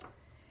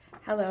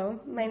Hello,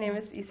 my name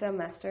is Isa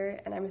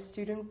Mester, and I'm a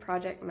student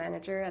project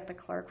manager at the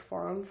Clark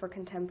Forum for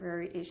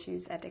Contemporary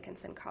Issues at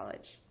Dickinson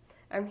College.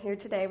 I'm here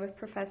today with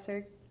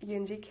Professor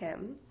Eunji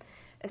Kim,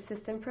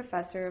 Assistant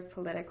Professor of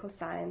Political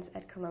Science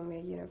at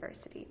Columbia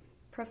University.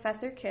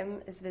 Professor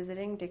Kim is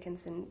visiting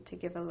Dickinson to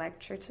give a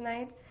lecture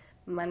tonight,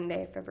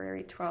 Monday,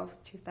 February 12,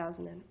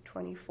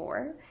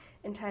 2024,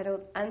 entitled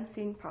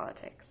Unseen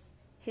Politics: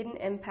 Hidden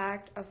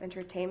Impact of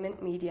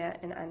Entertainment Media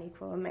in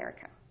Unequal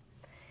America.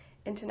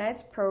 In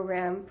tonight's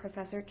program,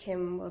 Professor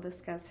Kim will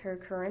discuss her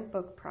current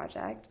book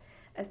project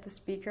as the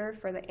speaker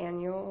for the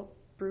annual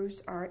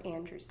Bruce R.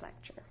 Andrews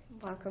Lecture.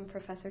 Welcome,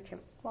 Professor Kim.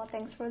 Well,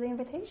 thanks for the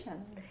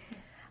invitation.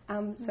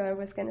 So I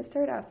was going to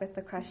start off with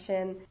the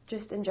question,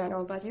 just in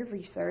general, about your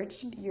research.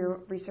 Your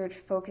research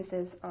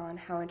focuses on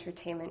how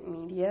entertainment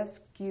media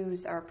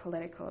skews our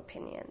political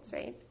opinions,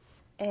 right?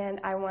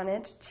 And I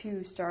wanted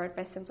to start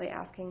by simply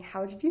asking,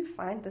 how did you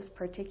find this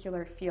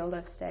particular field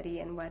of study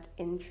and what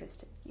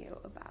interested you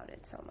about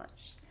it so much?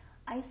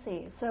 I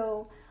see.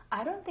 So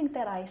I don't think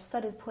that I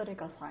studied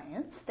political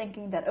science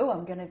thinking that,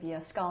 I'm going to be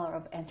a scholar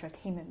of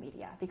entertainment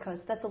media, because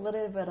that's a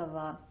little bit of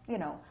a,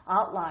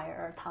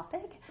 outlier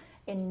topic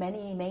in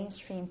many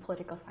mainstream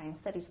political science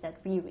studies that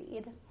we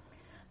read.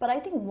 But I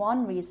think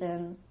one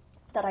reason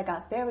that I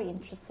got very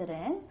interested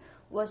in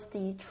was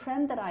the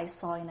trend that I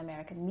saw in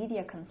American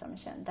media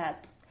consumption,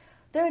 that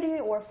 30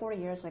 or 40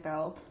 years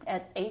ago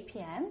at 8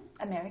 p.m.,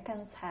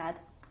 Americans had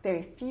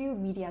very few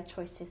media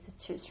choices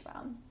to choose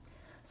from.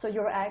 So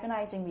you're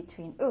agonizing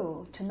between,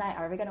 tonight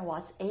are we going to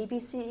watch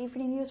ABC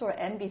Evening News or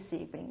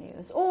NBC Evening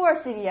News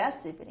or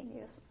CBS Evening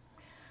News?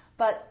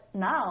 But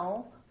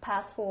now,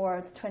 fast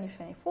forward to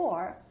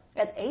 2024,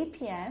 at 8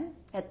 p.m.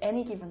 at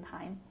any given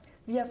time,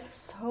 we have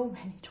so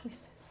many choices,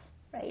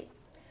 right?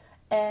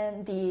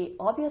 And the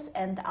obvious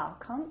end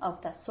outcome of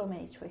that so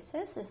many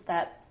choices is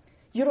that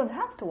you don't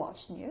have to watch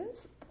news.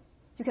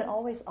 You can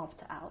always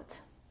opt out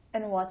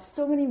and watch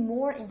so many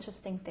more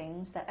interesting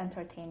things that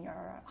entertain your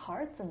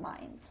hearts and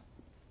minds.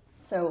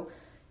 So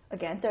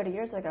again, 30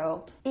 years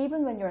ago,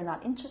 even when you're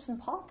not interested in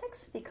politics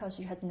because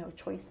you had no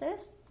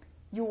choices,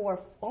 you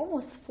were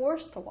almost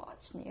forced to watch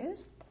news.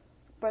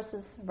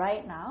 Versus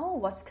right now,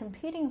 what's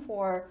competing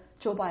for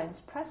Joe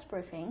Biden's press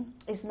briefing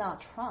is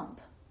not Trump.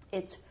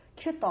 It's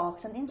cute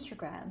dogs on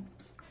Instagram,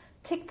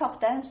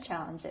 TikTok dance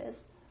challenges,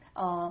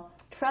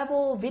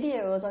 travel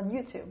videos on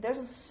YouTube. There's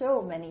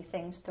so many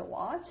things to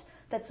watch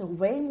that's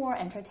way more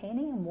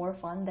entertaining and more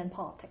fun than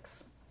politics.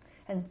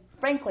 And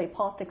frankly,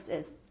 politics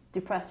is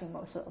depressing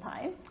most of the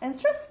time and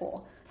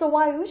stressful. So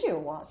why would you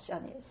watch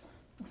news?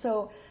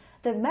 So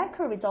the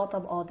macro result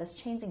of all this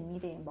changing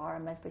media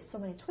environment with so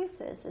many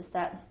choices is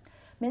that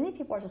many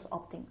people are just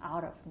opting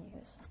out of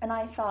news. And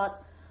I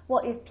thought,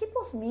 well, if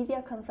people's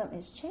media consumption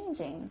is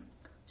changing,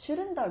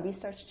 shouldn't the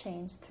research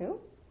change too?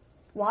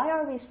 Why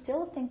are we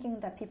still thinking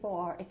that people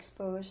are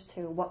exposed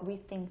to what we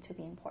think to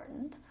be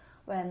important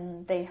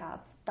when they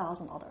have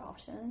 1,000 other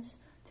options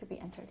to be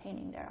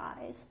entertaining their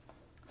eyes?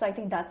 So I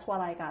think that's why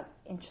I got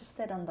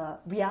interested in the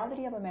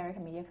reality of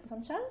American media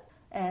consumption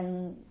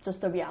and just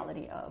the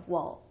reality of,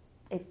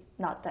 if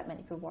not that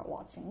many people are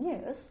watching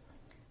news,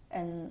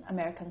 and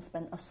Americans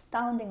spend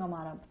astounding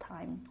amount of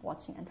time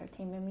watching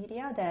entertainment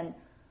media, then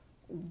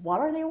what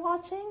are they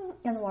watching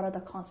and what are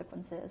the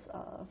consequences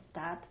of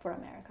that for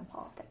American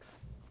politics?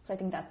 So I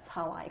think that's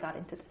how I got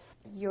into this.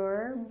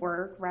 Your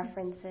work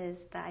references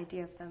the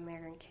idea of the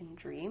American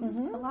dream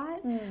a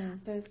lot.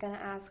 So I was going to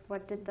ask,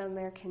 what did the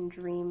American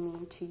dream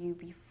mean to you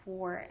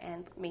before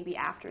and maybe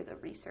after the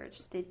research?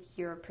 Did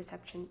your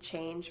perception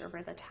change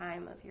over the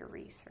time of your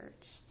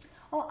research?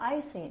 Oh,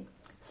 I see.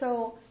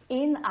 So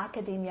in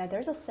academia,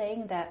 there's a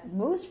saying that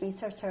most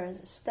researchers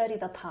study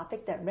the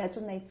topic that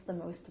resonates the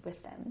most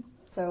with them.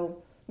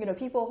 So,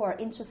 people who are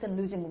interested in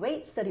losing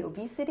weight study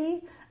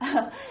obesity.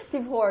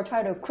 People who are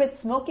trying to quit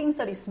smoking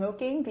study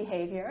smoking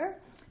behavior.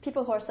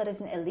 People who are studying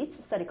elites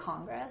study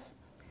Congress.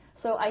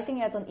 So I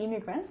think as an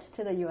immigrant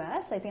to the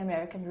US, I think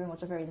American dream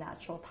was a very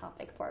natural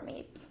topic for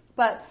me.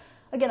 But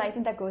again, I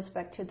think that goes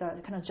back to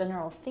the kind of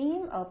general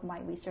theme of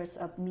my research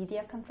of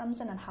media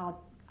consumption and how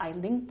I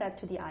linked that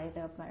to the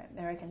idea of my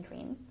American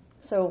dream.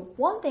 So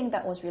one thing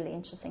that was really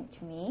interesting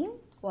to me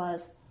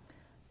was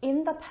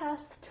in the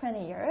past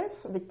 20 years,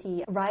 with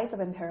the rise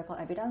of empirical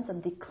evidence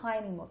and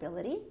declining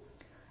mobility,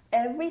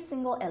 every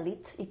single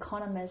elite,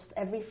 economist,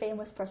 every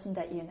famous person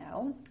that you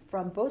know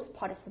from both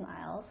partisan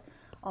aisles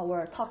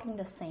were talking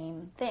the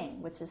same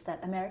thing, which is that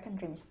American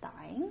dream is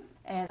dying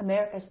and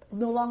America is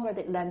no longer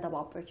the land of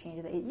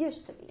opportunity that it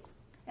used to be.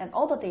 And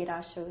all the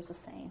data shows the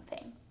same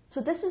thing. So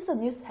this is the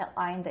news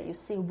headline that you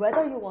see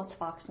whether you watch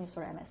Fox News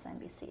or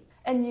MSNBC.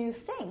 And you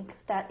think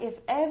that if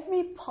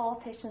every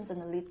politician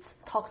and elites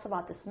talks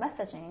about this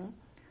messaging,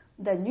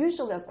 then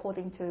usually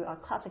according to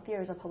classic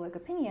theories of public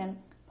opinion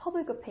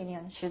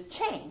should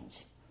change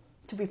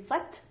to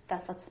reflect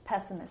that such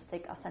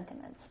pessimistic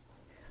sentiments.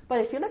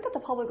 But if you look at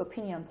the public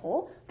opinion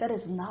poll, that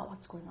is not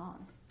what's going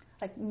on.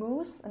 Like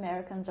most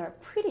Americans are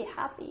pretty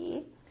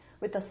happy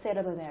with the state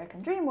of the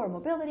American dream or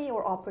mobility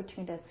or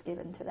opportunity that's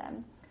given to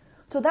them.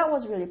 So that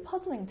was really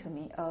puzzling to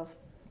me of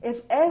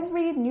if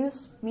every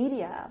news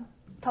media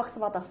talks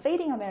about the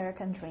fading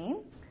American dream,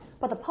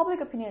 but the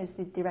public opinion is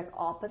the direct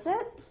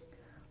opposite,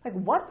 like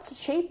what's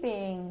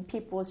shaping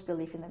people's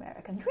belief in the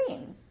American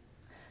dream?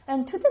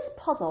 And to this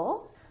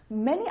puzzle,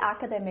 many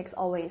academics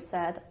always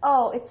said,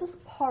 oh, it's just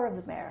part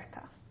of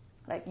America.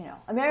 Like,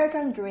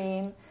 American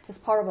dream is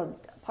part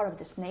of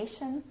this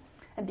nation,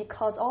 and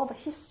because all the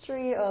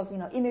history of,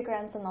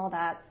 immigrants and all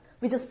that,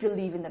 we just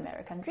believe in the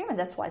American dream, and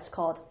that's why it's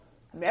called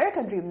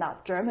American dream,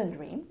 not German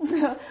dream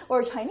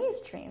or Chinese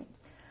dream.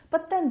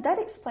 But then that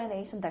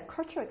explanation, that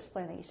cultural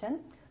explanation,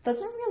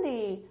 doesn't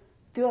really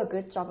do a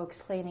good job of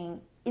explaining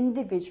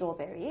individual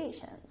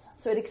variations.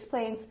 So it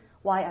explains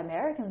why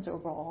Americans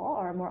overall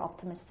are more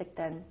optimistic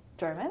than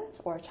Germans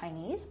or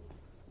Chinese,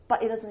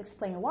 but it doesn't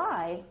explain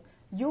why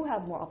you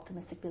have more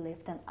optimistic belief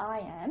than I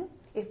am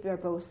if we're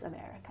both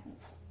Americans.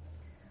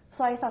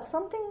 So I thought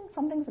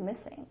something's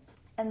missing.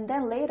 And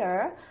then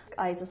later,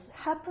 I just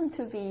happened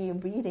to be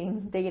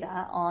reading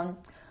data on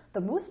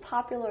the most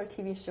popular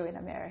TV show in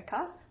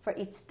America for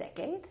each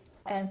decade.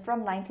 And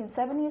from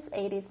 1970s,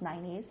 80s,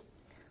 90s,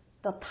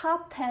 the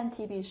top 10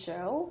 TV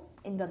show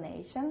in the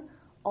nation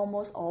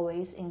almost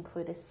always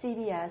included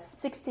CBS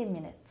 60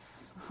 Minutes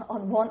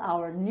on 1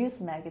 hour news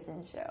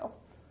magazine show.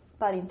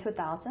 But in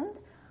 2000,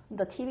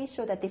 the TV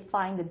show that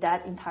defined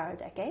that entire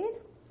decade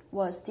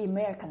was The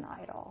American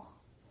Idol.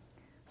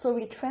 So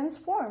we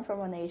transformed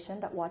from a nation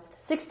that watched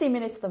 60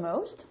 Minutes the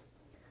most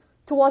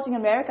to watching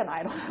American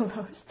Idol the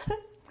most.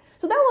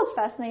 So that was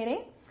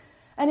fascinating.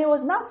 And it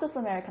was not just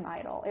American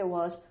Idol. It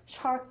was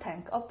Shark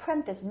Tank,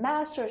 Apprentice,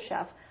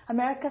 MasterChef,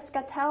 America's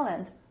Got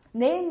Talent.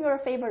 Name your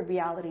favorite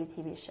reality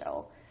TV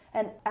show.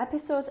 And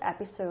episodes,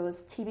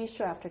 TV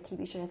show after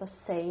TV show has the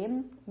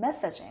same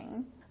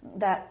messaging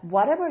that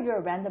whatever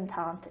your random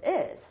talent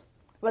is,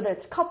 whether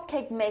it's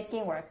cupcake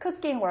making or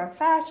cooking or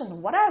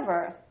fashion,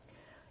 whatever,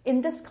 in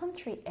this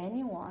country,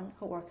 anyone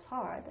who works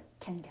hard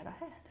can get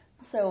ahead.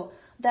 So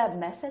that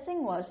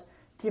messaging was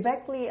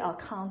directly a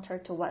counter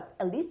to what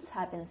elites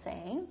have been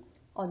saying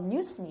on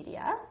news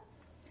media.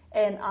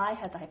 And I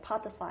had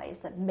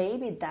hypothesized that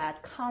maybe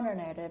that counter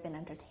narrative in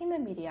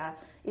entertainment media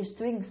is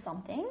doing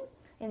something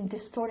in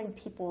distorting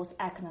people's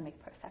economic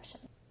perception.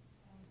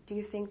 Do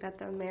you think that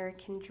the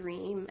American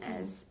dream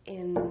as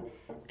in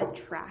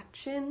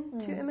attraction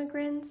to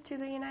immigrants to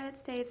the United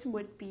States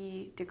would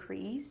be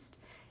decreased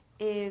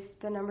if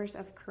the numbers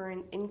of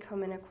current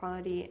income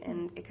inequality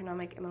and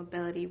economic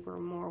immobility were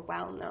more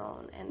well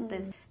known, and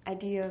this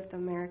idea of the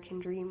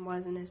American dream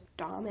wasn't as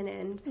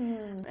dominant,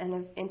 and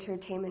if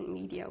entertainment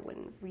media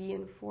wouldn't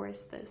reinforce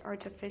this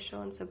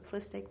artificial and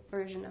simplistic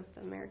version of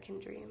the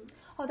American dream?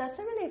 Oh, that's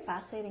a really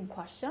fascinating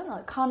question,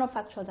 a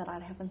counterfactual that I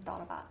haven't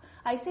thought about.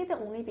 I say that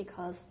only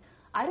because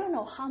I don't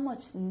know how much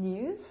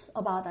news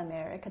about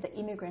America the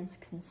immigrants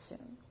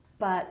consume.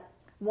 But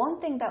one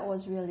thing that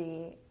was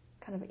really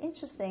kind of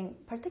interesting,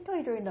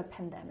 particularly during the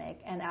pandemic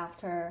and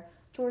after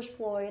George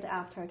Floyd,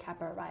 after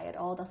Capitol riot,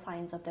 all the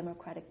signs of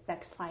democratic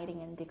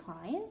backsliding and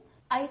decline,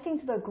 I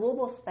think to the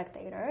global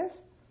spectators,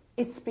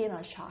 it's been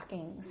a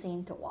shocking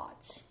scene to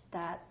watch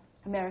that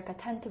America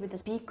tends to be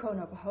this beacon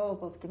of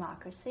hope of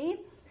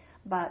democracy,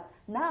 but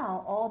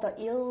now all the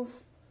ills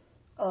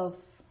of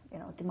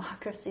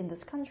democracy in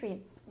this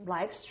country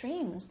live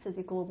streams to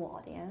the global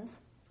audience.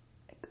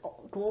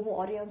 Global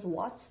audience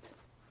watched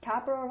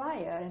Capitol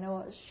riot, and it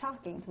was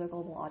shocking to the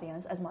global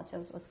audience as much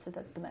as it was to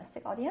the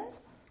domestic audience.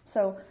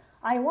 So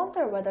I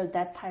wonder whether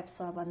that types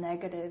of a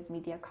negative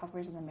media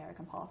coverage in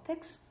American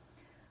politics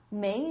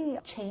may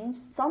change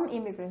some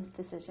immigrants'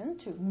 decision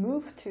to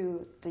move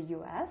to the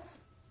U.S.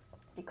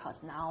 because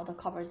now the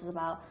coverage is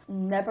about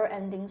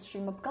never-ending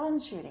stream of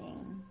gun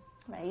shooting,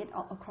 right,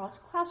 across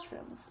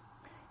classrooms.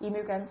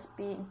 Immigrants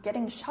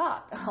getting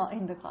shot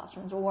in the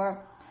classrooms or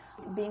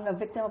being a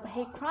victim of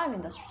hate crime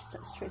in the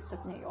streets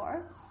of New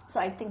York. So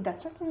I think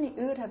that certainly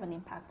would have an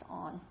impact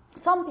on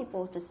some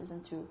people's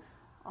decision to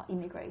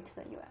immigrate to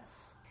the U.S.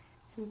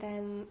 And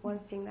then one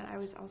thing that I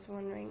was also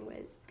wondering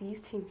was these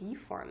TV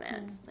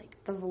formats, like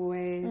The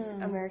Voice,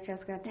 America's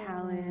Got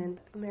Talent,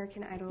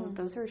 American Idol,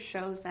 those are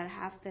shows that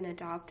have been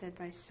adopted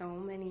by so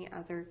many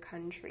other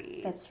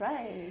countries. That's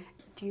right.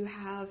 Do you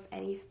have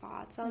any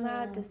thoughts on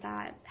that? Does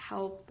that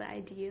help the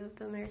idea of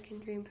the American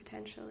dream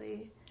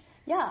potentially?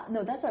 Yeah,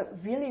 no, that's a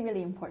really,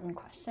 really important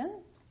question.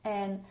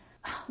 And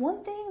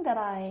one thing that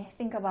I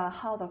think about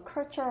how the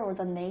culture or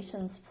the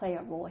nations play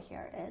a role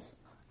here is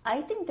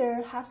I think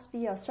there has to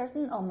be a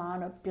certain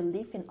amount of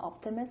belief in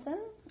optimism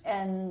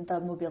and the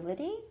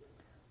mobility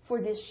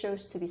for these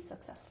shows to be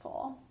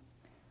successful.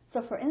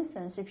 So for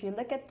instance, if you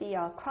look at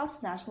the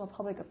cross-national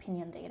public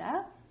opinion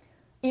data,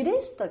 it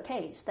is the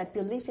case that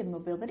belief in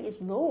mobility is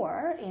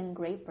lower in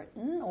Great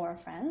Britain or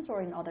France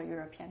or in other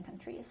European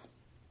countries.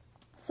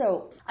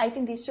 So I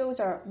think these shows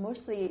are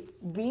mostly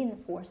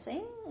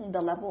reinforcing the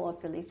level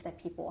of belief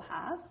that people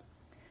have.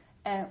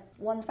 And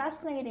one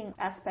fascinating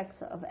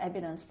aspect of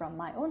evidence from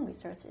my own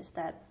research is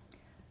that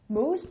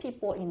most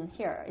people in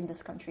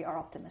this country are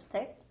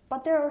optimistic,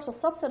 but there are also a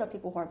subset of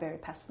people who are very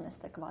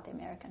pessimistic about the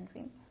American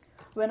dream.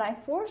 when I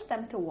forced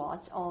them to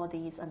watch all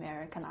these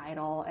American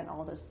Idol and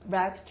all those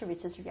rags to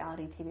riches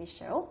reality TV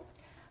show,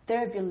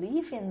 their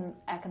belief in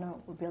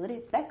economic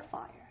mobility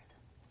backfired.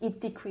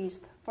 It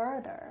decreased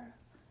further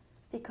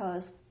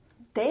because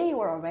they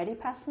were already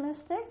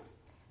pessimistic,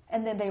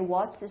 and then they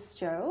watched these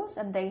shows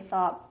and they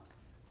thought,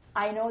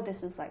 I know this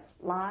is like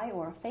lie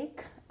or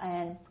fake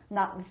and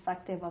not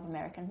reflective of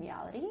American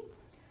reality.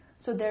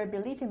 So their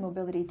belief in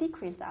mobility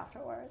decreased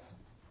afterwards.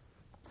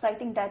 So I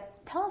think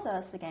that tells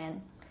us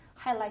again,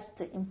 highlights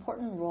the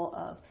important role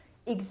of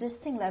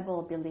existing level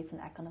of belief in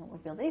economic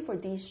mobility for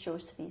these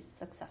shows to be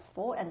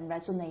successful and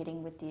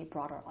resonating with the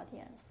broader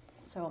audience.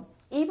 So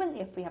even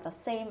if we have the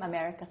same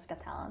America's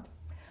Got Talent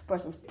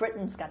versus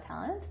Britain's Got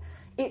Talent,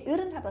 it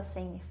wouldn't have the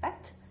same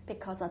effect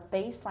because a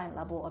baseline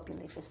level of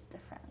belief is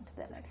different, if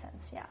that makes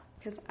sense, yeah.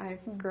 Because I've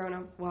grown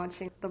up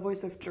watching The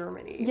Voice of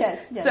Germany. Yes.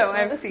 So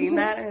I've seen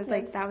that, and it's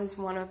yes. like, that was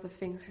one of the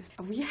things,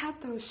 we have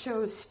those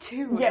shows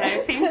too, yes.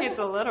 and I think it's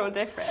a little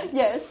different.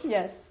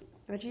 Yes.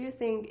 What do you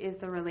think is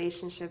the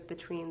relationship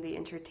between the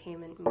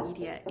entertainment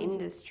media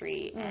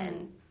industry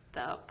and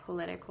the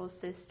political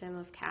system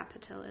of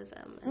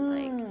capitalism and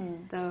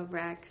like the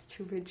rags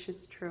to riches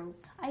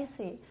trope? I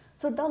see.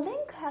 So the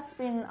link has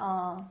been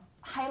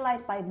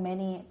highlighted by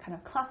many kind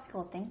of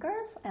classical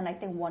thinkers, and I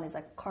think one is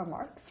like Karl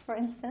Marx, for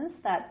instance,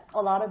 that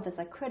a lot of this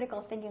like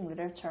critical thinking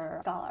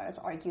literature scholars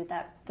argue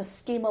that the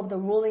scheme of the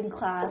ruling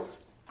class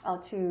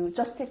to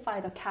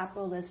justify the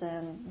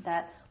capitalism,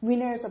 that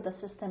winners of the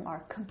system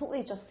are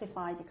completely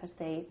justified because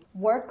they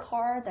work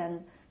hard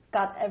and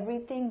got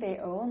everything they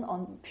own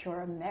on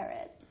pure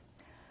merit.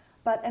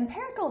 But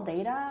empirical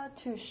data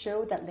to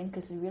show that link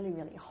is really,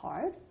 really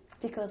hard,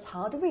 because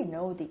how do we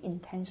know the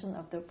intention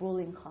of the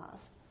ruling class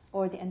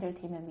or the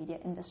entertainment media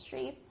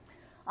industry?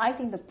 I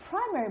think the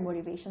primary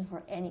motivation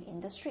for any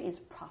industry is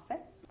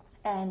profit,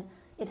 and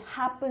it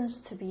happens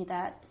to be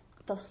that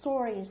the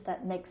stories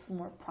that makes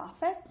more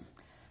profit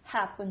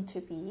happen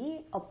to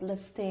be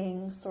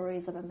uplifting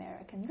stories of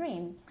American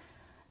dream.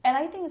 And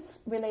I think it's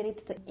related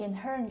to the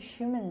inherent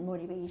human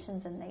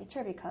motivations in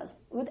nature, because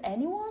would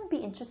anyone be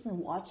interested in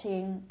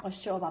watching a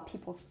show about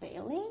people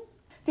failing?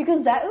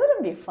 Because that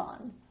wouldn't be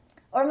fun.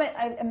 Or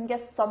I guess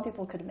some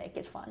people could make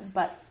it fun,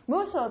 but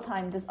most of the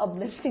time these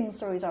uplifting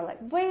stories are like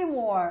way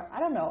more,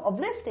 I don't know,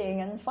 uplifting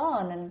and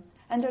fun and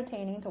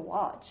entertaining to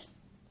watch.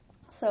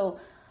 So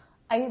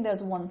I think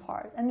there's one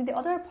part. And the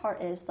other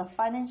part is the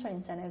financial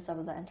incentives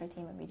of the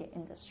entertainment media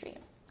industry.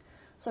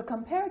 So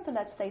compared to,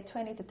 let's say,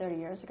 20 to 30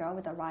 years ago,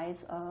 with the rise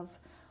of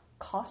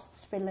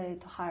costs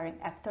related to hiring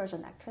actors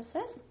and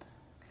actresses,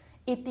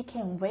 it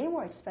became way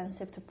more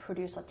expensive to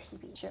produce a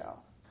TV show.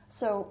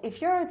 So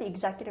if you're the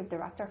executive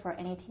director for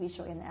any TV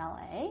show in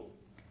LA,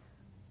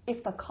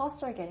 if the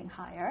costs are getting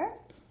higher,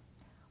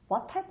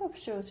 what type of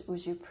shows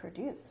would you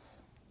produce,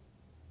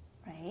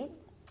 right?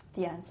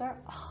 The answer,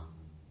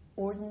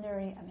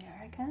 ordinary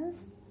Americans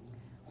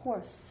who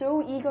are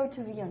so eager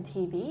to be on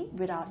TV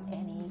without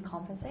any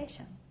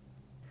compensation.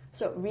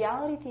 So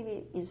reality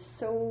TV is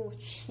so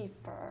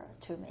cheaper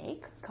to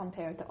make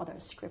compared to other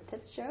scripted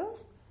shows.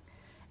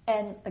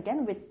 And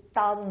again, with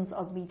thousands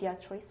of media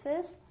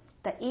choices,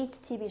 that each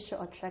TV show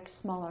attracts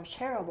smaller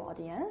share of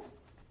audience,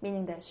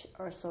 meaning there's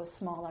also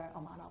smaller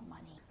amount of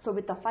money. So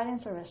with the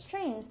financial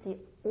restraints, the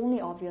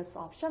only obvious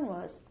option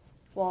was,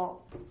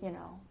 well,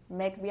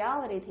 make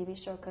reality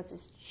TV show because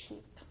it's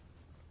cheap.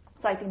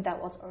 So I think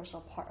that was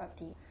also part of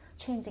the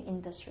changing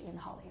industry in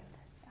Hollywood.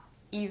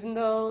 Yeah. Even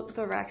though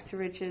the rags to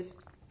riches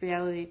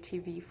reality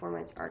TV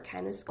formats are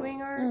kind of skewing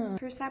our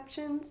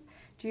perceptions,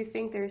 do you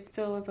think there's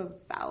still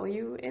a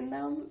value in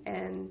them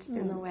and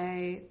in the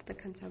way the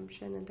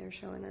consumption and they're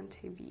shown on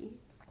TV?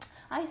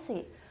 I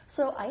see.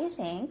 So I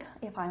think,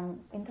 if I'm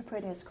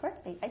interpreting this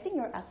correctly, I think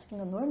you're asking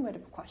a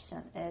normative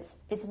question.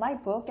 Is my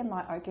book and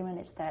my argument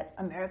is that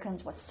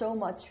Americans watch so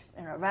much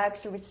rags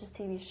to riches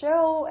TV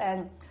show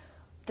and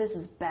this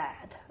is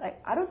bad.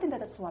 I don't think that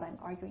that's what I'm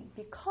arguing,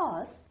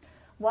 because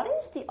what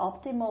is the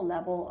optimal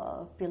level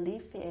of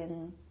belief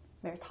in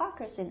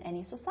meritocracy in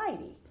any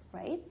society,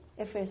 right?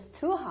 If it's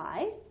too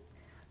high,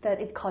 that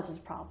it causes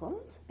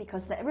problems,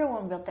 because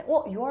everyone will think,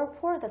 well, you're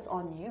poor, that's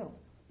on you,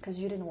 because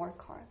you didn't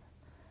work hard.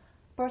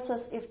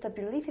 Versus if the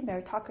belief in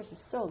meritocracy is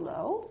so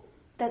low,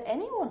 that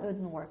anyone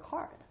wouldn't work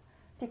hard.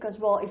 Because,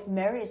 well, if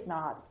merit is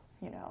not,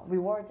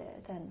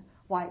 rewarded, then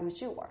why would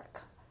you work?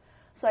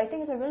 So I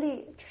think it's a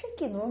really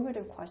tricky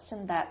normative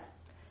question that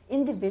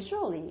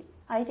individually,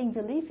 I think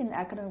belief in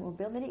economic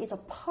mobility is a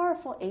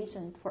powerful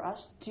agent for us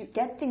to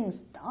get things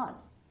done.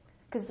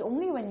 Because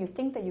only when you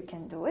think that you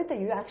can do it, that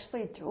you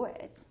actually do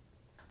it.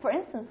 For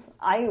instance,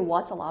 I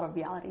watch a lot of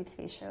reality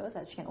TV shows,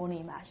 as you can only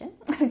imagine,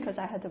 because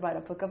I had to write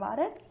a book about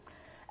it.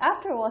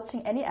 After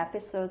watching any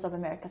episodes of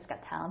America's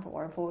Got Talent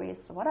or Voice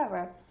or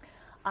whatever,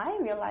 I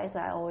realized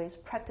that I always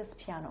practice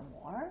piano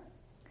more.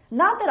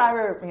 Not that I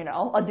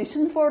will,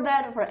 audition for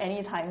that for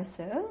any time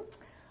soon,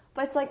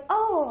 but it's like,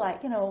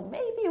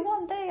 maybe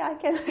one day I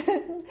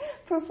can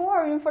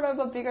perform in front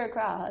of a bigger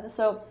crowd.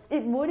 So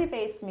it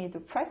motivates me to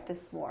practice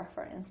more,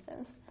 for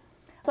instance.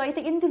 So I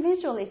think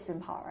individually it's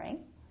empowering.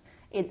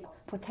 It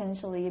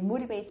potentially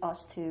motivates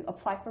us to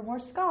apply for more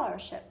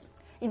scholarship,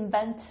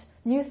 invent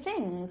new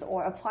things,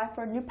 or apply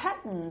for a new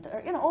patent,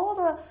 or all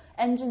the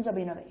engines of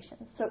innovation.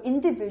 So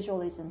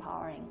individually is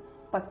empowering,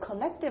 but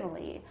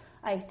collectively,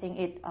 I think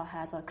it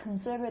has a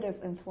conservative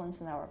influence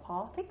in our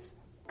politics,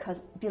 because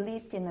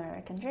belief in the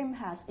American dream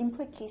has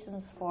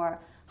implications for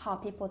how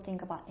people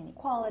think about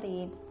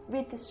inequality,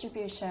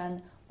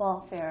 redistribution,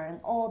 welfare, and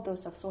all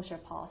those of social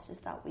policies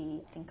that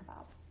we think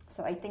about.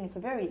 So I think it's a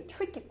very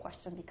tricky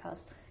question because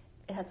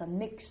it has a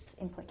mixed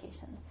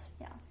implications.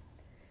 Yeah.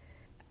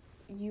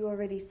 You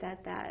already said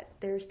that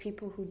there's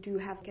people who do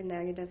have a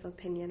negative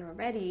opinion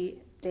already.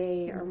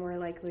 They are more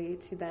likely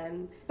to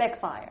then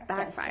backfire,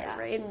 yes,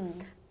 right?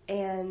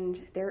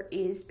 And there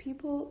is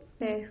people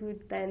who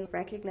then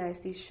recognize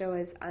these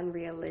shows as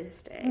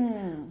unrealistic.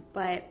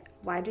 But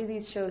why do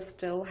these shows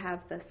still have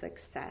the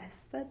success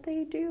that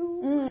they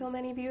do? So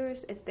many viewers,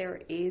 if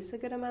there is a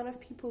good amount of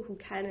people who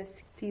kind of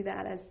see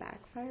that as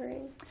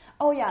backfiring.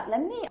 Oh yeah,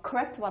 let me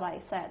correct what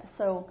I said.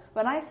 So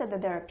when I said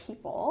that there are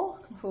people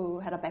who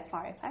had a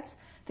backfire effect,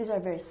 these are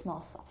a very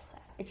small subset.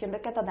 If you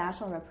look at the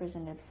national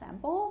representative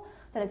sample,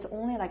 then it's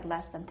only like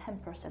less than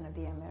 10% of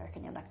the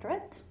American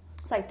electorate.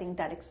 So I think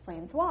that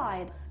explains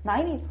why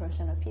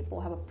 90% of people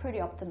have a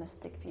pretty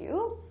optimistic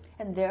view,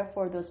 and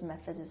therefore those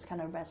messages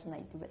kind of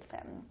resonate with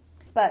them.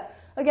 But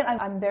again,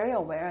 I'm very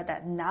aware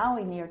that now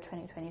in year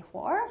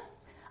 2024,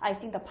 I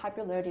think the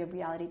popularity of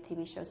reality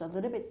TV shows is a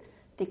little bit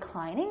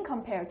declining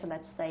compared to,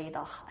 let's say,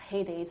 the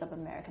heydays of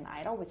American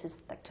Idol, which is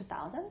like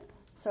 2000.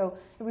 So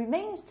it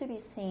remains to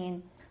be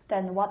seen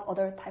then what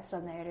other types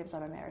of narratives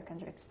of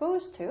Americans are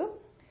exposed to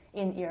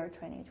in year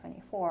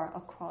 2024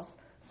 across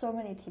so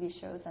many TV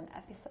shows and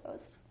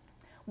episodes.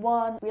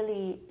 One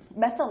really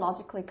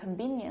methodologically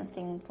convenient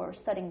thing for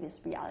studying this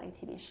reality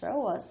TV show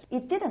was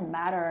it didn't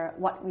matter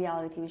what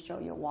reality TV show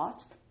you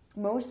watched.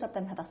 Most of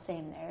them had the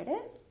same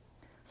narrative.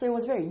 So it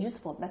was very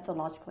useful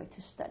methodologically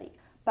to study.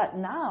 But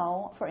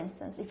now, for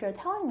instance, if you're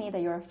telling me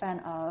that you're a fan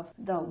of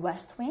The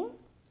West Wing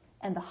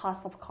and The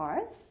House of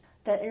Cards,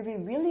 then it would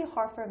be really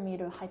hard for me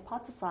to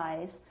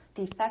hypothesize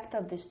the effect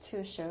of these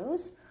two shows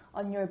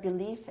on your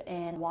belief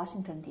in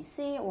Washington,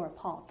 D.C. or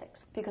politics.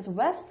 Because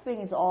West Wing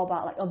is all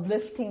about like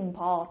uplifting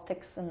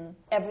politics and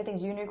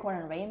everything's unicorn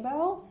and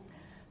rainbow,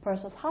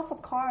 versus House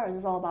of Cards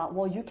is all about,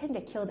 well, you can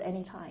get killed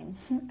anytime.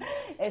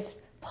 It's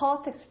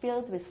politics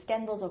filled with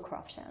scandals or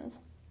corruptions.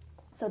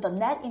 So the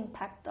net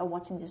impact of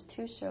watching these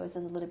two shows is a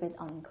little bit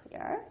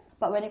unclear.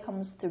 But when it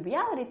comes to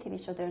reality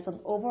TV shows, there's an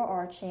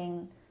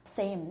overarching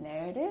same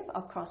narrative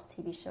across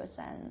TV shows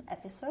and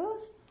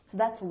episodes. So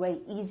that's way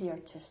easier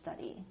to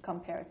study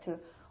compared to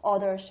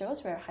other shows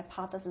where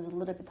hypothesis is a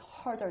little bit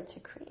harder to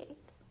create.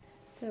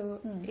 So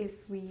if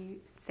we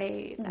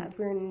say that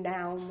we're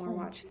now more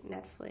watching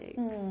Netflix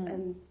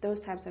and those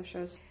types of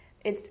shows,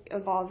 it's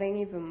evolving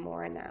even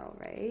more now,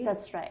 right?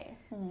 That's right.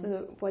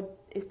 So what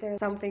is there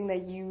something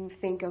that you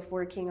think of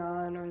working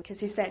on, or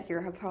because you said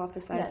you're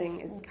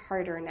hypothesizing is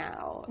harder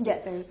now? Yes.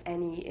 If there's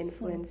any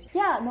influence?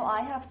 Yeah, no,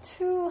 I have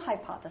two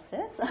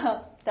hypotheses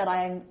that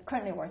I'm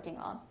currently working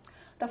on.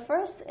 The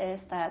first is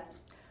that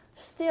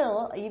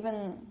still,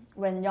 even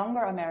when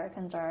younger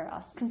Americans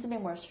are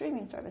consuming more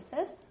streaming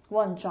services,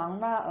 one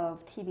genre of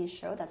TV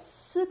show that's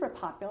super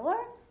popular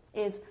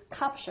is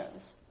cop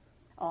shows.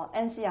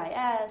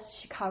 NCIS,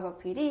 Chicago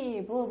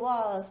PD, Blue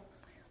Bloods.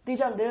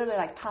 These are literally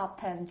like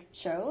top 10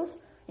 shows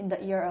in the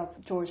year of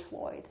George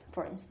Floyd,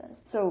 for instance.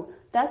 So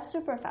that's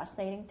super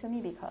fascinating to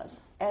me because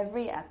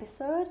every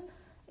episode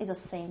is the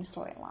same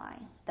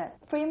storyline. That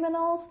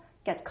criminals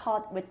get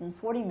caught within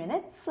 40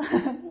 minutes.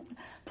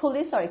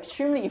 Police are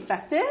extremely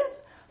effective.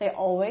 They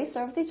always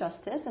serve the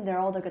justice, and they're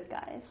all the good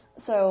guys.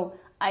 So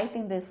I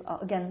think this,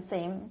 again,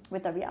 same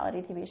with the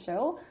reality TV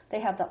show.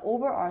 They have the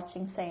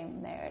overarching same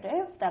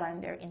narrative that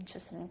I'm very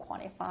interested in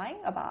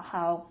quantifying about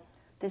how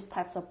these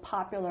types of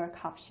popular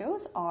cop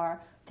shows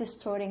are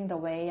distorting the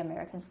way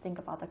Americans think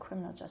about the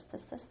criminal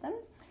justice system.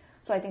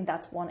 So I think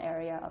that's one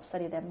area of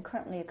study that I'm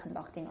currently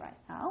conducting right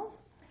now.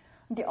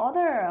 The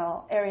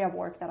other area of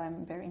work that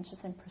I'm very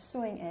interested in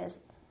pursuing is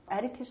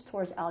attitudes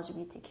towards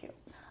LGBTQ.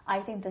 I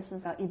think this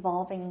is an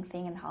evolving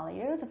thing in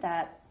Hollywood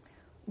that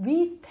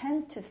we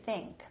tend to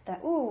think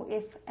that,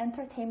 if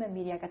entertainment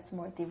media gets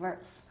more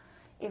diverse,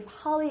 if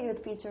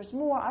Hollywood features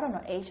more,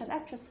 Asian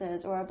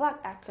actresses or Black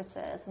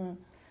actresses and,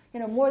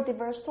 more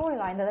diverse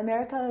storyline, that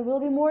America will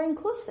be more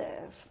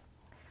inclusive.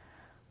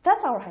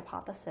 That's our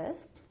hypothesis.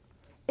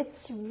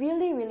 It's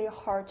really, really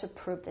hard to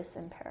prove this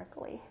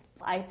empirically.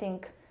 I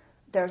think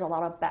there's a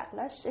lot of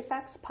backlash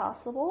effects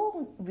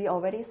possible. We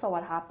already saw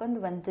what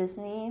happened when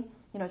Disney,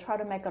 tried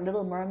to make a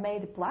Little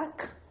Mermaid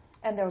black,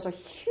 and there was a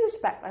huge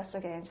backlash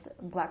against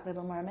Black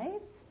Little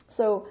Mermaid.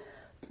 So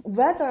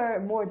whether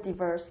more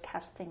diverse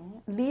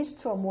casting leads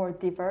to a more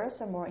diverse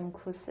and more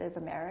inclusive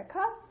America,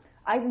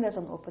 I think there's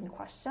an open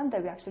question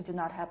that we actually do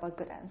not have a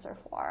good answer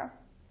for.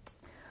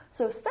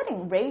 So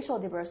studying racial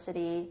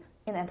diversity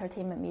in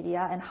entertainment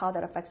media and how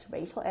that affects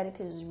racial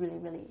attitudes is really,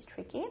 really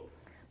tricky.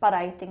 But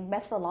I think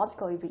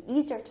methodologically it would be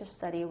easier to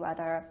study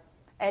whether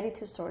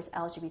attitudes towards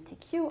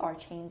LGBTQ are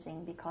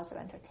changing because of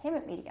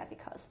entertainment media,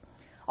 because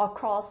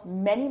across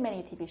many,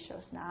 many TV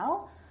shows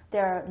now,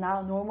 they're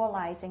now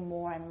normalizing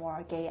more and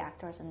more gay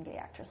actors and gay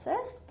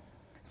actresses.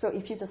 So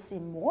if you just see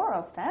more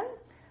of them,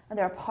 and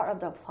they're part of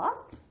the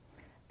plot,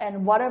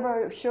 and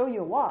whatever show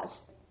you watch,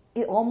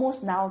 it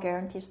almost now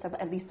guarantees to have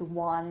at least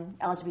one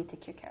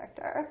LGBTQ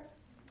character.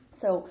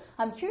 So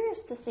I'm curious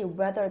to see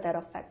whether that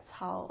affects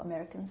how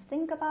Americans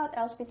think about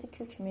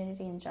LGBTQ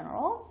community in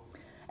general,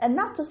 and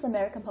not just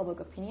American public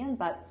opinion,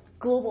 but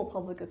global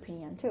public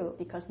opinion too,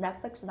 because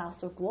Netflix is now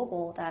so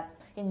global that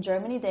in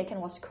Germany they can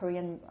watch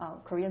Korean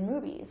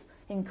movies.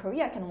 In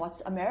Korea can watch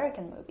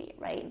American movie,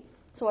 right?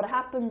 So what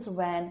happens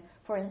when,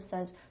 for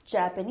instance,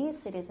 Japanese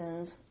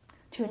citizens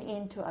tune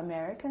into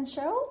American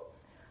show,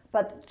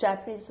 but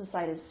Japanese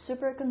society is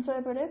super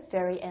conservative,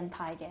 very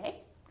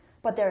anti-gay,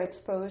 but they're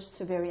exposed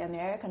to very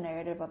American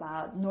narrative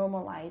about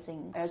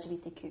normalizing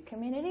LGBTQ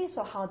community.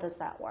 So how does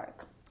that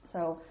work?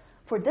 So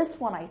for this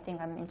one, I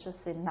think I'm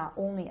interested in not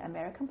only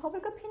American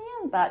public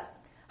opinion, but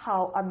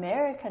how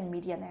American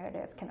media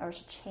narrative can also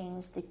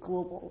change the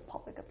global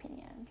public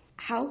opinion.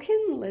 How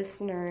can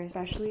listeners,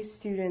 especially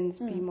students,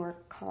 be more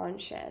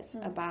conscious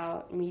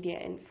about media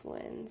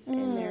influence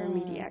in their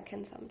media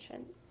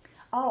consumption?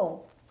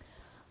 Oh,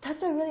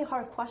 that's a really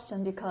hard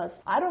question, because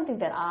I don't think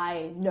that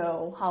I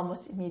know how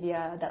much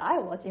media that I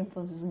watch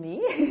influences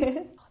me.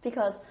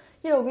 Because,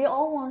 we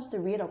all want to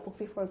read a book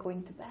before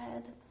going to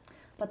bed.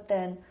 But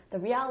then the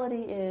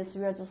reality is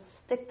we are just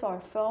stick to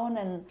our phone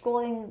and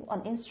scrolling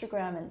on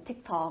Instagram and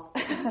TikTok.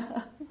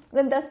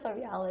 Then that's the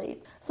reality.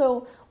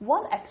 So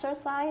one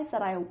exercise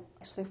that I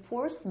actually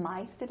forced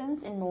my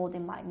students enrolled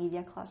in my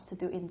media class to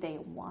do in day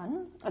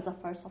one as a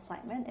first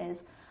assignment is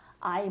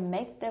I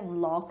make them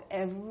log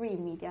every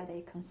media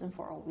they consume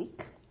for a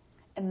week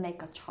and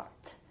make a chart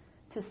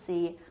to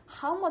see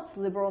how much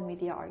liberal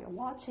media are you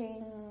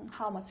watching,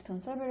 how much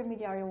conservative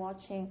media are you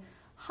watching,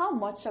 how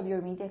much of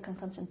your media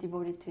consumption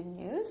devoted to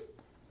news.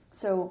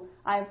 So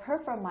I've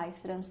heard from my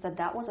students that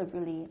that was a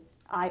really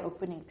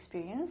eye-opening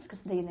experience, because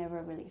they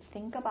never really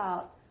think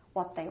about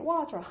what they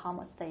watch or how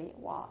much they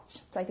watch.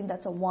 So I think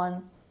that's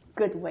one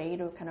good way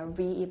to kind of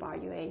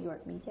re-evaluate your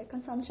media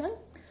consumption.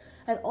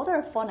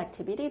 Another fun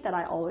activity that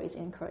I always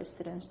encourage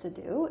students to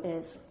do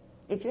is,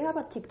 if you have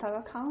a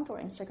TikTok account or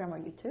Instagram or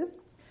YouTube,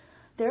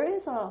 there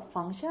is a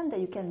function that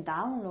you can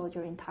download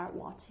your entire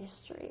watch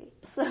history,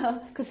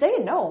 because they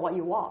know what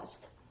you watched.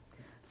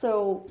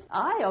 So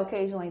I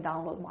occasionally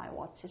download my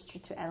watch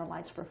history to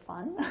analyze for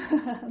fun.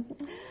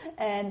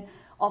 And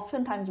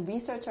oftentimes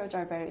researchers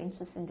are very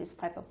interested in this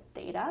type of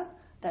data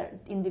that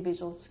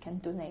individuals can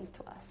donate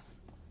to us,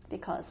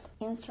 because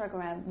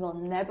Instagram will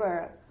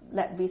never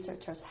let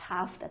researchers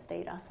have that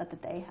data set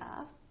that they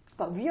have.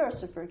 But we are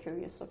super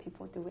curious what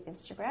people do with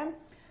Instagram.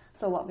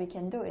 So what we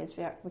can do is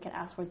we can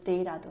ask for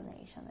data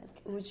donation.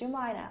 Would you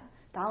mind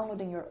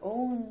downloading your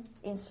own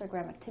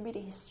Instagram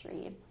activity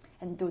history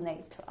and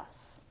donate to us?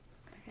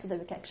 So that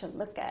we can actually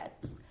look at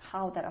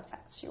how that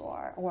affects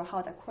or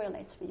how that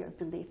correlates with your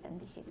belief and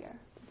behavior.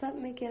 Does that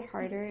make it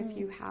harder if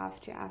you have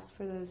to ask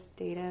for those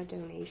data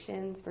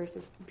donations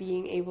versus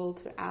being able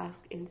to ask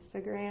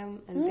Instagram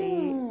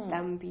and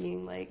them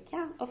being like,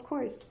 yeah, of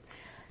course?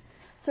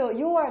 So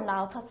you are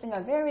now touching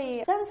a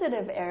very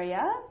sensitive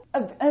area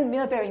in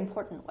a very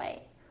important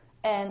way.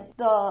 And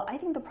I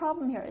think the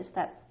problem here is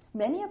that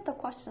many of the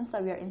questions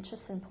that we are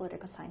interested in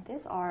political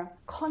scientists are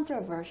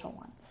controversial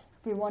ones.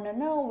 We want to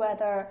know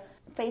whether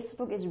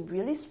Facebook is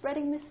really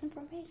spreading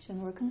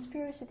misinformation or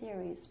conspiracy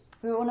theories.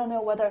 We want to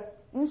know whether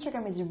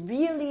Instagram is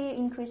really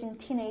increasing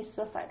teenage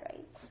suicide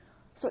rates.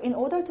 So in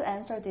order to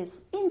answer these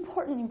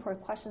important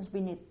questions, we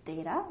need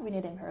data, we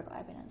need empirical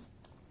evidence.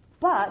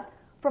 But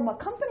from a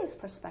company's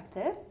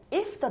perspective,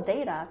 if the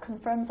data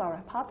confirms our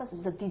hypothesis,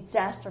 it's a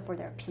disaster for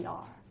their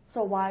PR.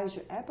 So why would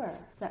you ever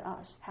let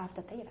us have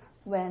the data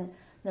when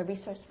the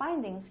research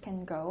findings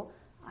can go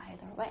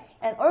either way?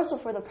 And also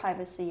for the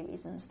privacy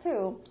reasons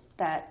too,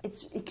 that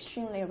it's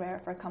extremely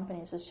rare for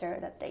companies to share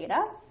that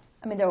data.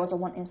 I mean, there was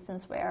one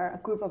instance where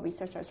a group of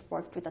researchers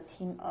worked with a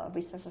team of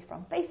researchers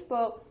from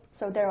Facebook.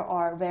 So there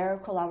are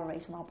rare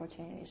collaboration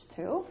opportunities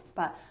too,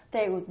 but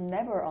they would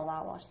never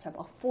allow us to have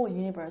a full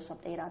universe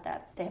of data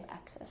that they have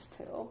access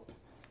to.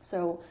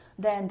 So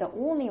then the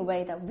only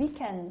way that we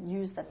can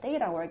use the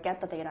data or get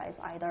the data is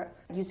either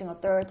using a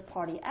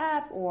third-party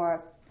app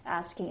or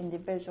asking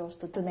individuals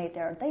to donate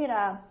their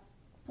data,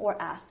 or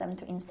ask them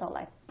to install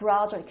like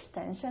browser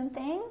extension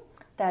thing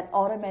that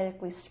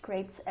automatically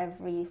scrapes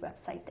every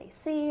website they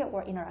see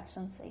or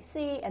interactions they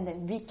see, and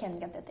then we can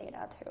get the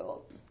data too.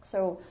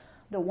 So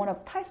the one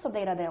of types of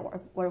data that I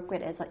work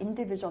with is an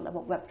individual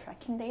level web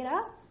tracking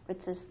data, which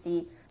is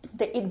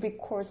it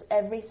records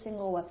every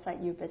single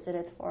website you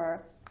visited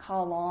for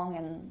how long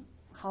and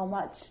how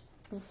much.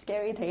 It's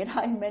scary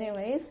data in many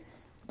ways,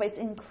 but it's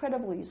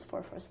incredibly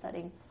useful for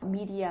studying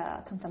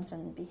media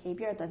consumption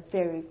behavior at a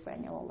very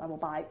granular level,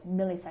 by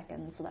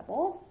milliseconds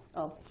level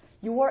of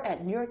you were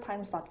at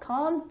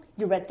NewYorkTimes.com,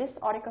 you read this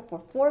article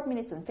for 4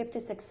 minutes and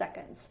 56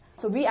 seconds.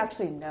 So we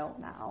actually know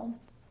now.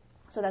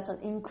 So that's an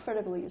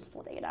incredibly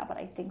useful data, but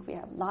I think we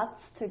have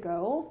lots to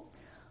go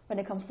when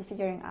it comes to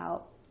figuring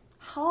out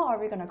how are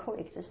we going to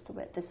coexist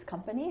with this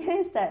company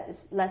that is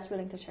less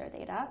willing to share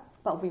data,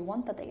 but we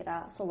want the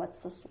data, so what's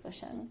the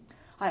solution?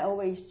 I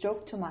always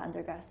joke to my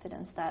undergrad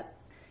students that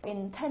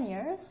in 10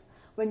 years,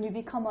 when you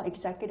become an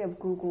executive of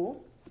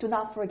Google, do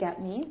not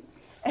forget me,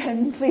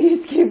 and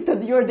please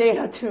give your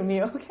data to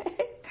me, okay?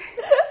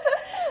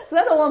 So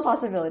that's one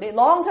possibility,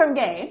 long-term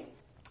gain,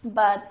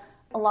 but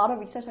a lot of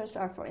researchers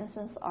for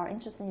instance, are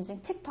interested in using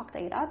TikTok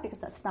data because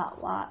that's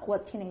not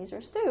what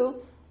teenagers do.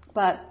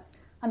 But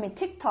I mean,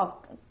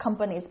 TikTok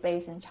company is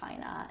based in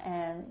China,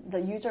 and the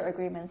user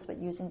agreements with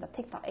using the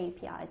TikTok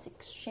API is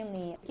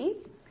extremely key.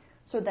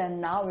 So then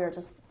now we're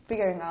just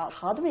figuring out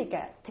how do we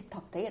get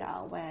TikTok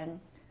data when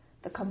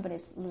the company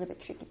is a little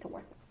bit tricky to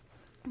work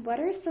with.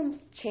 What are some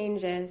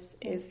changes,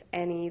 if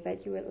any,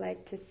 that you would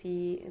like to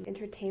see in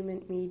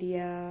entertainment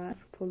media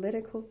for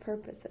political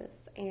purposes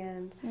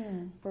and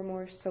for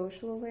more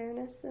social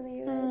awareness in the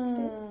United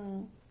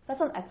States?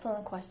 That's an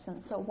excellent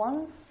question. So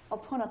once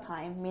upon a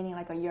time, meaning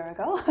like a year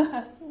ago,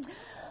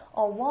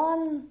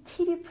 one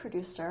TV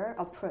producer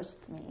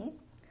approached me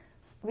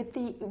with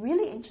the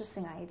really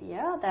interesting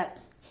idea that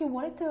he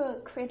wanted to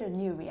create a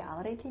new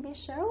reality TV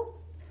show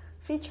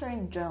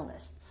featuring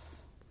journalists.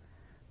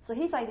 So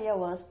his idea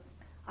was,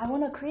 I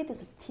want to create this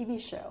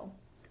TV show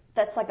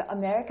that's like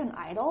American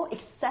Idol,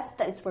 except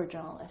that it's for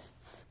journalists.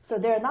 So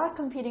they're not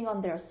competing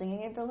on their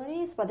singing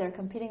abilities, but they're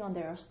competing on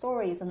their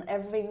stories. And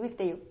every week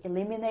they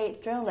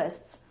eliminate journalists.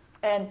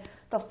 And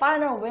the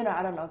final winner,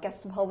 I don't know, gets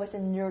published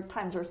in New York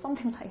Times or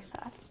something like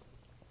that.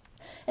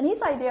 And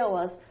his idea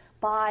was,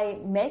 by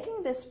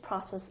making this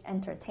process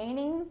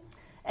entertaining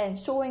and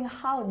showing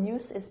how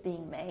news is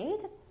being made,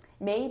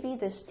 maybe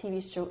this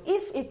TV show,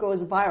 if it goes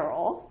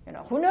viral,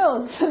 who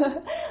knows,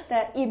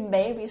 that it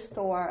may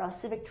restore a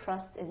civic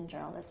trust in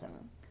journalism,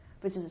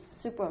 which is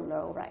super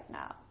low right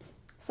now.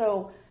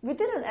 So we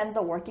didn't end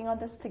up working on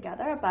this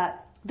together,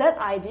 but that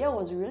idea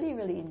was really,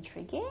 really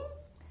intriguing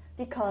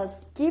because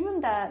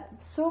given that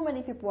so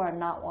many people are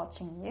not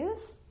watching news,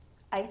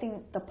 I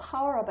think the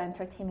power of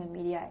entertainment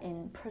media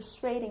in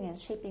persuading and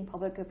shaping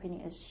public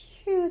opinion is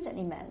huge and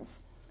immense.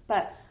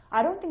 But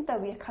I don't think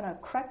that we kind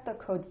of cracked the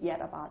code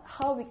yet about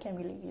how we can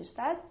really use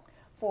that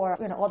for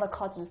all the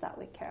causes that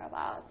we care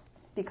about.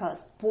 Because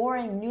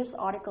boring news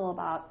article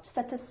about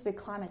statistics with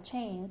climate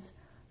change,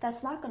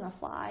 that's not going to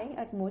fly.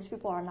 Like most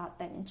people are not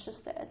that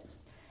interested.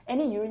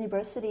 Any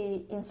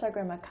university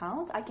Instagram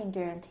account, I can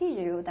guarantee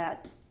you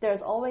that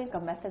there's always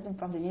a message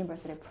from the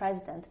university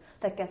president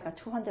that gets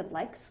 200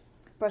 likes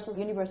versus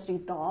university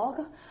dog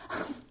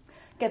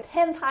gets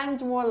 10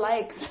 times more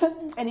likes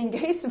and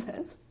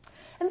engagement.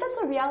 And that's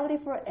a reality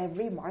for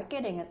every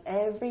marketing and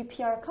every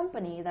PR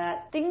company,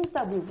 that things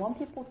that we want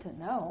people to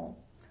know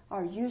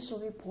are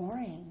usually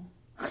boring,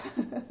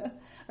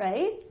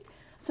 right?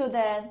 So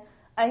then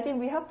I think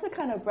we have to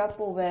kind of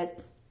grapple with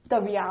the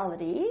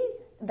reality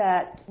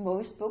that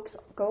most books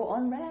go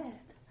unread.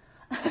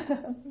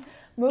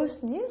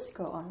 Most news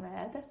go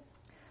unread.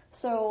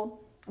 So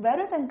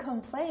rather than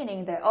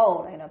complaining that,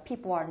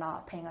 people are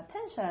not paying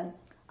attention,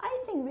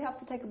 I think we have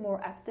to take a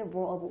more active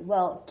role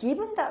of,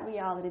 given that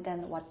reality,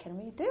 then what can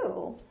we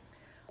do?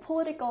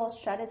 Political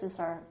strategists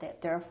are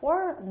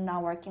therefore now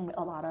working with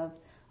a lot of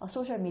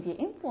social media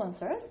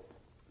influencers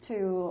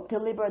to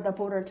deliver the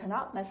voter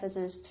turnout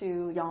messages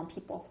to young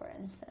people, for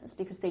instance,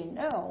 because they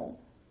know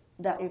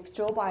that if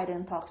Joe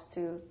Biden talks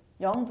to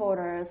young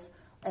voters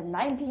at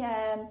 9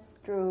 p.m.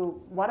 through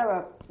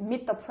whatever,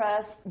 Meet the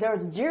Press,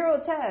 there's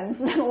zero chance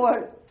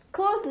or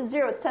close to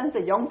zero chance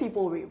that young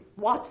people will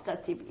watch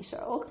that TV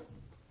show.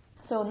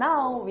 So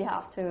now we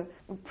have to,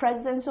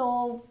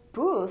 presidential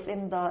booth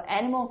in the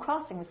Animal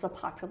Crossing is a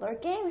popular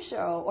game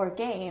show or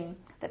game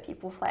that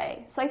people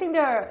play. So I think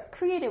there are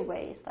creative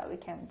ways that we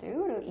can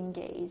do to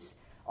engage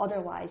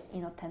otherwise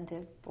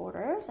inattentive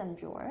voters and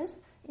viewers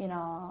in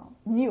a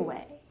new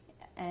way.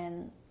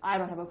 And I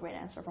don't have a great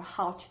answer for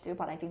how to do,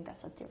 but I think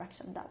that's a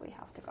direction that we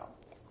have to go.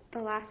 The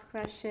last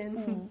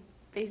question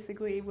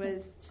basically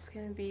was just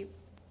going to be,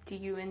 do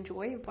you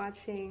enjoy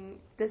watching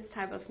this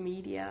type of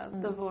media,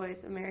 The Voice,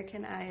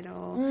 American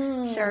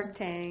Idol, Shark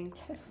Tank?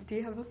 Yes. Do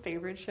you have a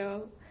favorite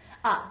show?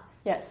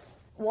 Yes.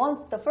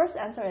 The first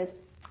answer is,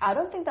 I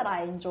don't think that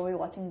I enjoy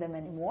watching them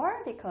anymore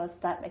because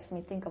that makes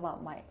me think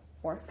about my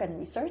work and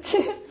research.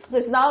 So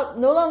it's now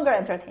no longer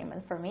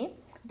entertainment for me.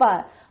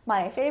 But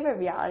my favorite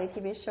reality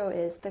TV show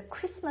is the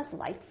Christmas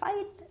Light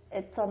Fight.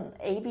 It's an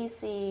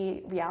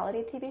ABC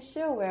reality TV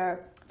show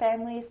where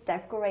families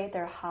decorate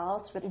their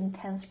house with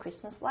intense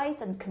Christmas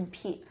lights and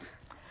compete.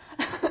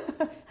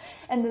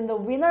 And then the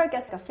winner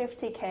gets a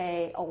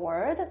 $50K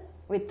award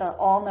with the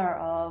honor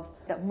of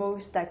the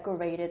most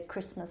decorated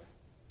Christmas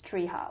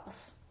tree house.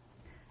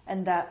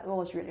 And that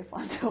was really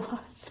fun to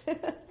watch.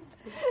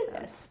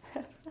 Yes.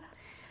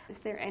 Is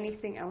there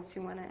anything else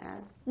you want to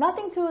add?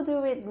 Nothing to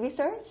do with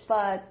research,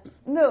 but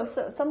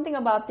something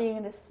about being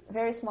in this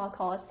very small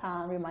college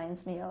town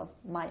reminds me of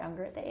my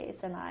younger days,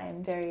 and I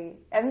am very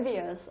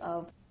envious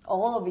of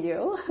all of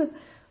you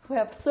who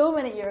have so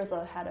many years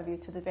ahead of you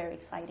to do very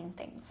exciting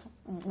things,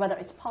 whether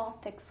it's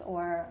politics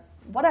or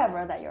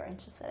whatever that you're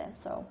interested in.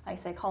 So I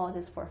say college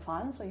is for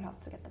fun, so you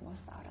have to get the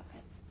most out of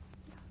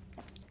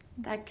it.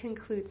 That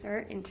concludes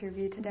our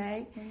interview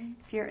today.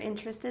 If you're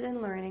interested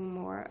in learning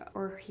more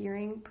or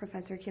hearing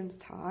Professor Kim's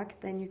talk,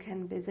 then you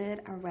can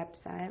visit our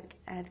website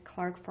at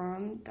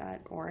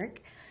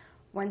clarkforum.org.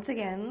 Once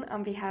again,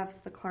 on behalf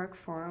of the Clark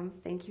Forum,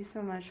 thank you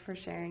so much for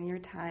sharing your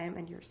time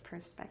and your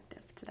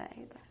perspective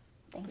today.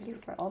 Thank you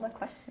for all the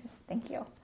questions. Thank you.